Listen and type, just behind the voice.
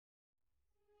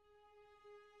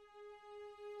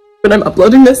when I'm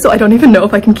uploading this, so I don't even know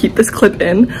if I can keep this clip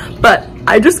in, but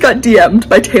I just got DM'd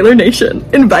by Taylor Nation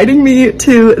inviting me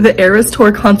to the Eras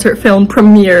Tour concert film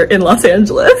premiere in Los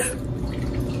Angeles.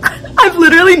 I've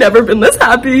literally never been this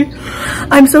happy.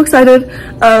 I'm so excited.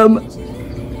 I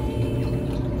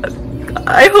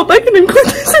hope I can include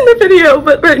this in the video,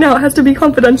 but right now it has to be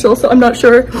confidential, so I'm not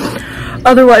sure.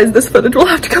 Otherwise, this footage will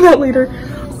have to come out later.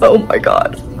 Oh my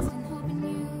god.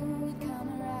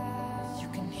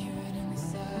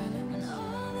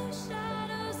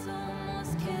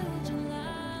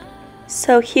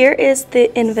 So here is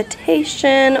the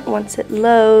invitation once it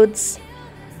loads.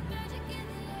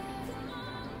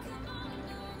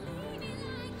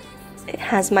 It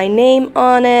has my name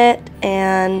on it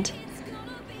and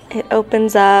it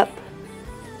opens up.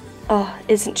 Oh,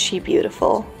 isn't she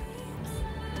beautiful?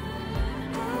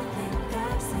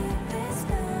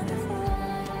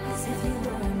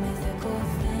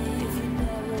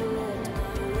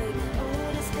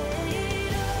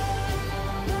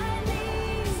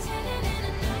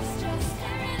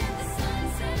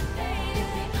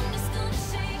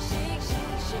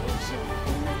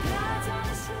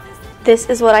 This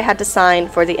is what I had to sign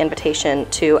for the invitation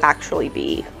to actually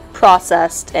be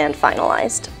processed and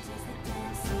finalized.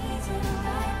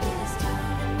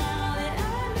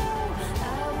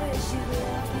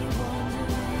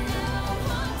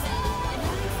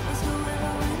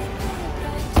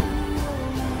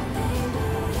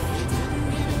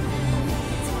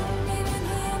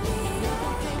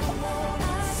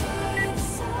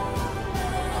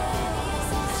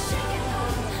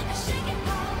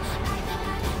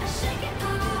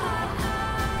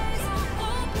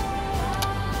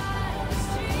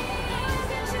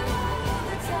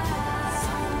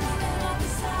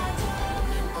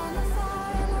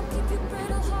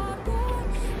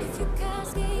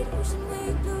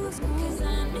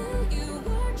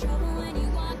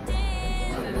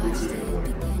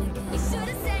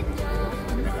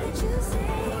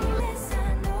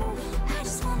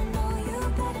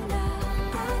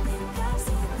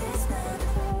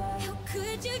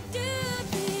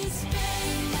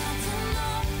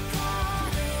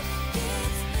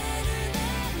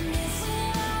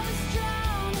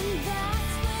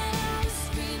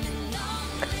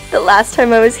 The last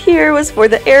time I was here was for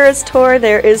the Eras Tour.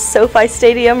 There is SoFi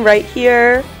Stadium right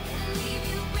here.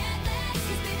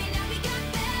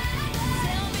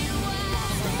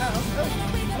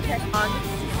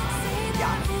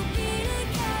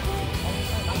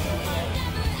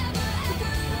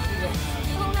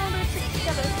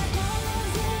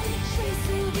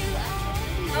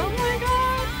 Oh my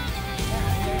god!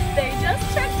 They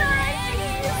just tricked our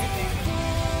IDs!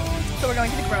 So we're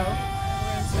going to the Grove.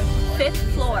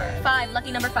 5th floor. 5,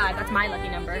 lucky number 5. That's my lucky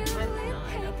number.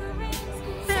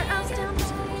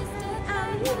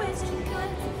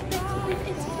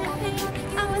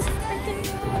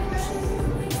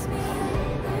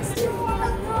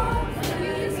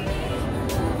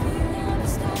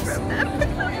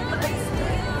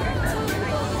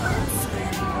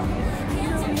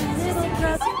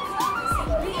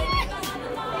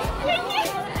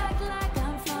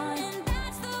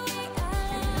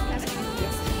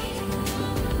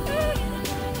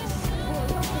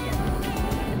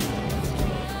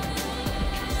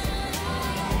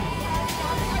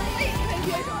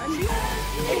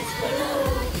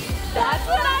 That's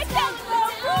what I said, bro!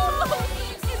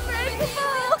 It's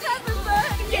breakable! Happy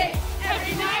birthday!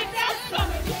 Every night that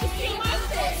summer, you can see my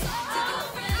face.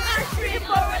 I scream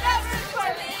for whatever it's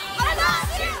worth. I love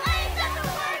you, ain't that the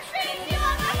worst thing you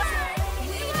ever heard?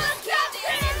 You must kept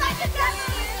singing like a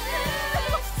devil.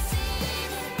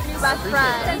 New best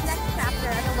friend. Next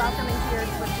chapter, and a welcoming to your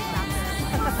Swiftie chapter.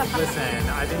 Listen,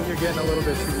 I think you're getting a little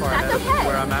bit too far ahead of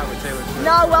where I'm at with Taylor Swift.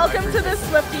 No, welcome to the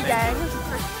Swiftie gang.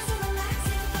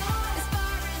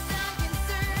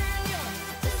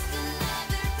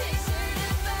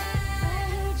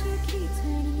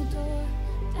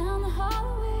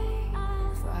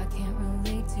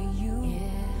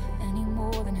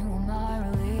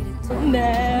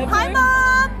 Never. Hi,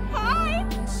 Mom! Hi!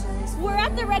 We're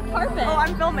at the red carpet. Oh,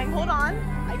 I'm filming. Hold on.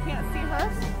 I can't see her.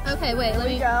 Okay, wait, let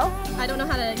me go. I don't know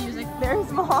how to use it.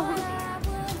 There's Mom.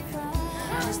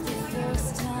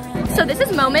 So this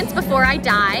is moments before I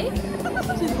die.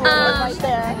 She's right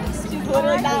there. She's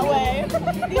literally that way.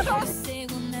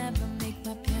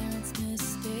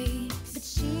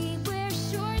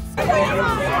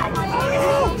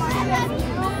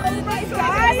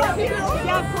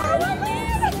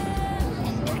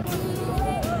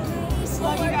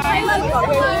 Love you guys. I love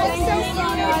you.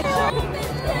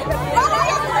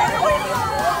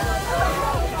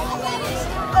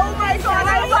 Oh my god,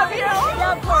 I love you.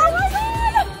 Yeah,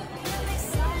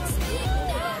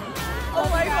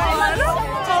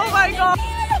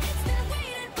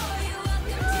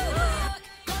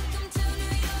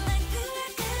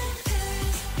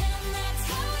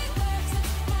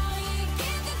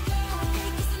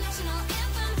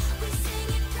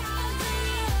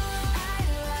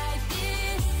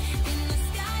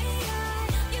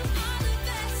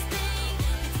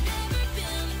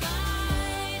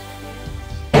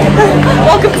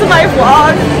 welcome to my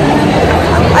vlog.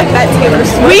 I met Taylor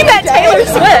Swift. We met Taylor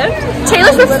Swift.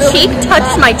 Taylor Swift's cheek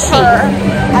touched my cheek.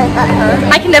 I met her.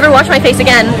 I can never wash my face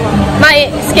again. My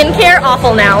skincare,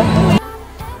 awful now.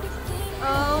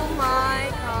 Oh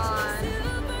my god.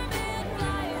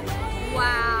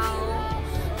 Wow.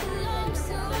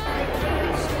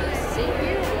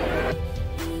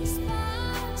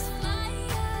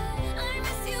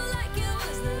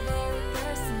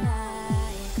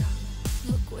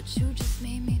 You just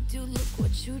made me do, look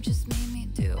what you just made me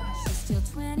do. She's still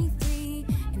 23,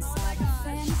 inside the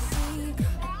fantasy.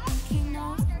 I think he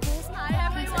knows this. Hi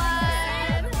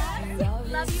everyone.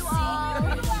 Love you all.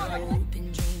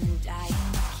 Been dreaming,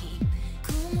 dying to keep.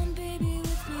 Come on, baby,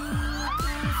 with me. We're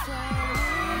gonna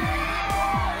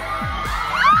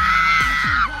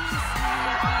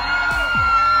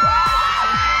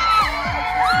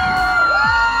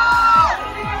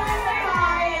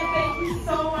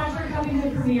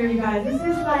You guys, this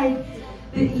is like,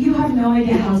 you have no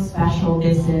idea how special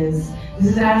this is.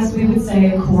 This is, as we would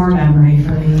say, a core memory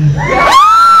for me.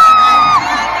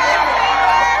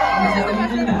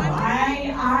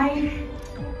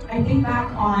 I think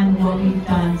back on what we've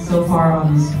done so far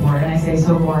on this tour, and I say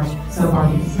so far because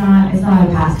it's not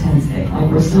a past tense thing. Like,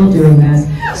 we're still doing this.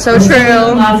 So we're true. Still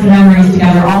doing lots of memories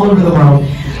together all over the world.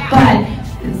 But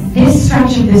this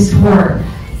stretch of this tour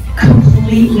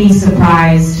completely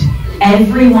surprised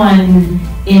everyone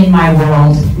in my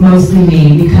world, mostly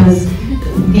me, because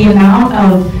the amount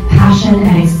of passion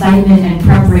and excitement and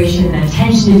preparation and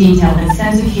attention to detail and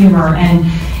sense of humor and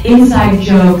inside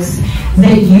jokes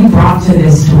that you brought to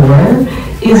this tour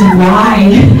is why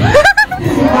it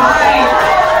was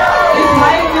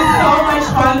so much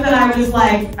fun that I was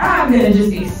like, I'm gonna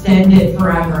just extend it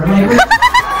forever. Like,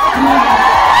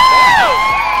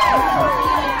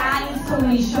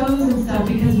 shows and stuff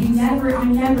because I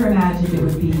never imagined it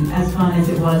would be as fun as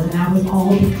it was, and that was all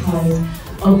because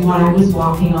of what I was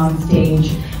walking on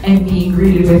stage and being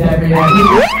greeted with everybody.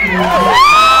 And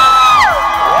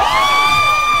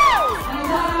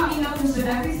I don't even know this, but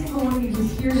every single one of you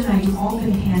who's here tonight, you've all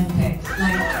been handpicked,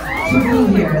 like, to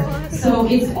be here. So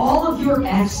it's all of your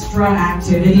extra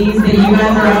activities that you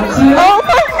guys are up to.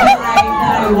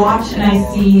 That I watch and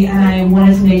I see, and I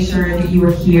wanted to make sure that you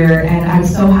were here, and I'm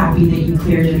so happy that you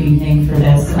cleared your evening for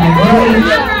this. And I really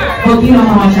hope you know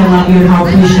how much I love you and how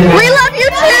appreciative I am. We love you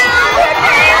too!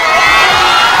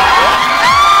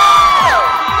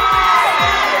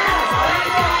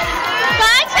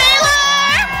 Bye, Taylor!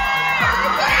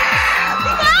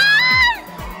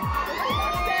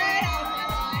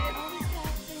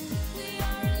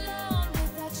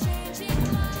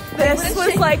 This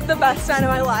was like the best night of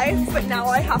my life, but now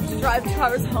I have to drive 2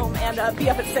 hours home and be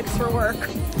up at 6 for work.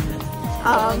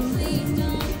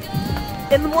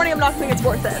 In the morning I'm not saying it's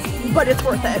worth it, but it's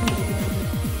worth it.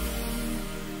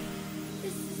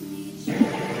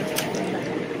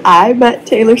 I met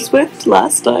Taylor Swift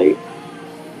last night.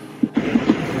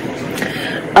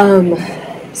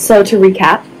 So to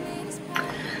recap,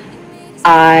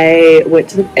 I went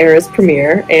to the Eras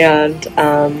premiere, and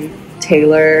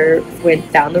Taylor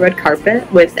went down the red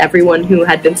carpet with everyone who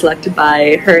had been selected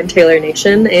by her and Taylor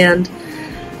Nation, and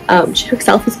she took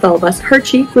selfies with all of us. Her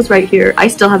cheek was right here. I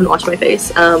still haven't washed my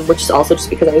face, which is also just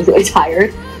because I was really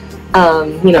tired,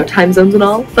 you know, time zones and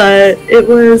all, but it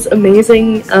was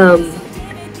amazing.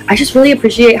 I just really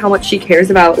appreciate how much she cares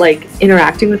about, like,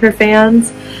 interacting with her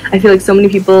fans. I feel like so many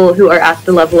people who are at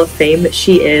the level of fame that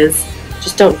she is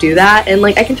just don't do that, and,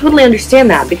 like, I can totally understand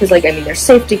that because, like, I mean, there's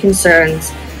safety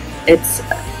concerns.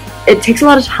 It takes a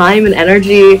lot of time and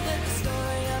energy,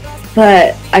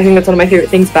 but I think that's one of my favorite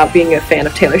things about being a fan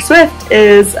of Taylor Swift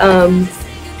is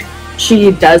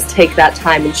she does take that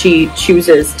time and she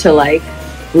chooses to, like,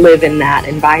 live in that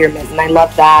environment, and I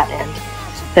love that. And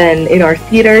then in our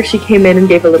theater, she came in and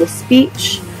gave a little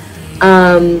speech,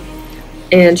 and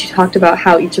she talked about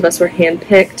how each of us were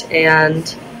handpicked,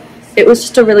 and it was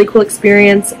just a really cool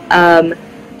experience.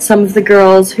 Some of the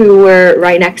girls who were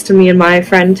right next to me and my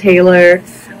friend Taylor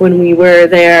when we were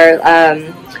there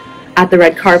at the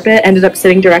red carpet ended up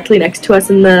sitting directly next to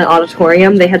us in the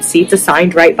auditorium. They had seats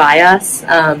assigned right by us.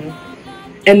 And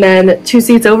then 2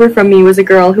 seats over from me was a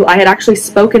girl who I had actually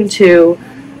spoken to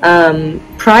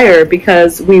prior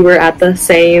because we were at the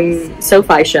same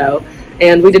SoFi show,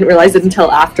 and we didn't realize it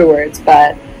until afterwards,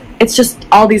 but it's just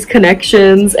all these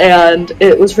connections, and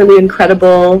it was really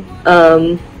incredible.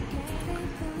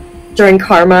 During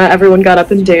Karma, everyone got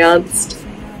up and danced.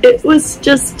 It was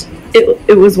just,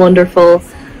 it was wonderful.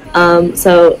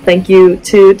 So thank you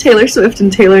to Taylor Swift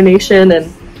and Taylor Nation and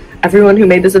everyone who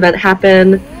made this event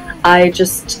happen. I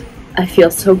feel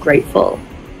so grateful.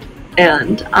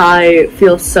 and I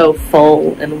feel so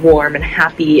full and warm and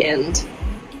happy and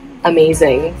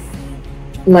amazing.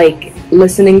 Like,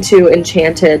 listening to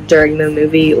Enchanted during the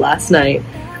movie last night,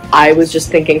 I was just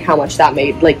thinking how much that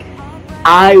made, like,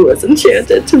 I was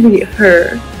enchanted to meet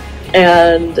her,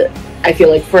 and I feel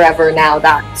like forever now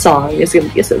that song is going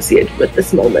to be associated with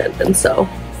this moment, and so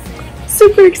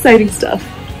super exciting stuff.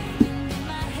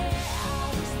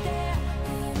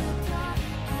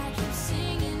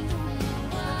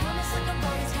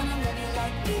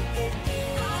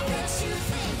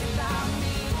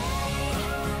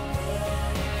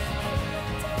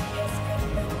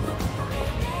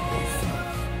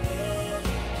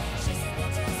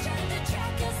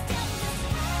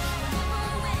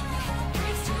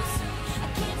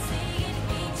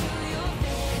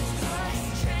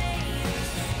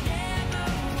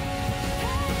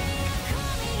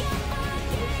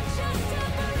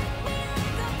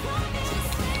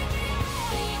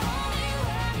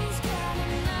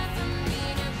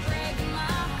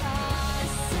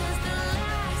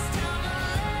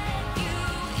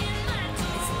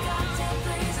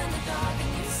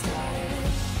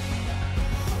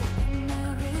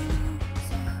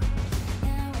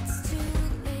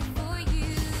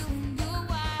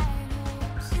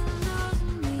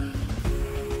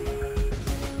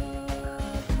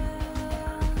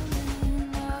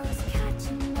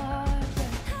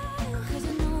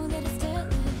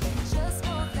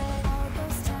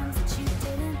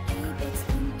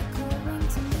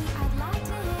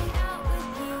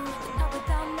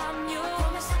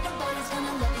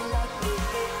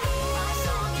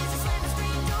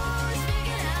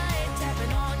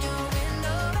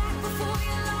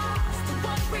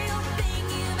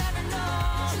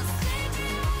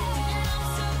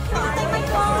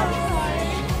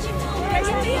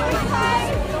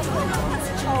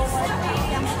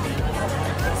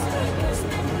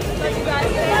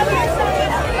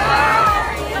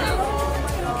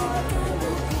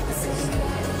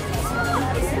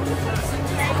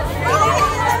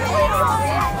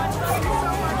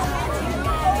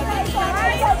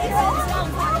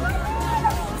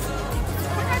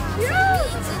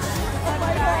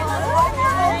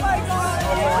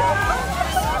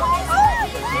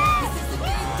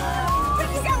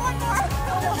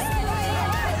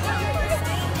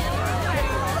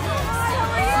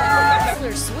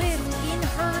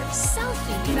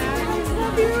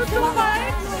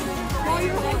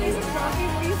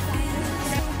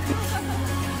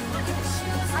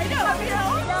 I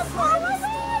know.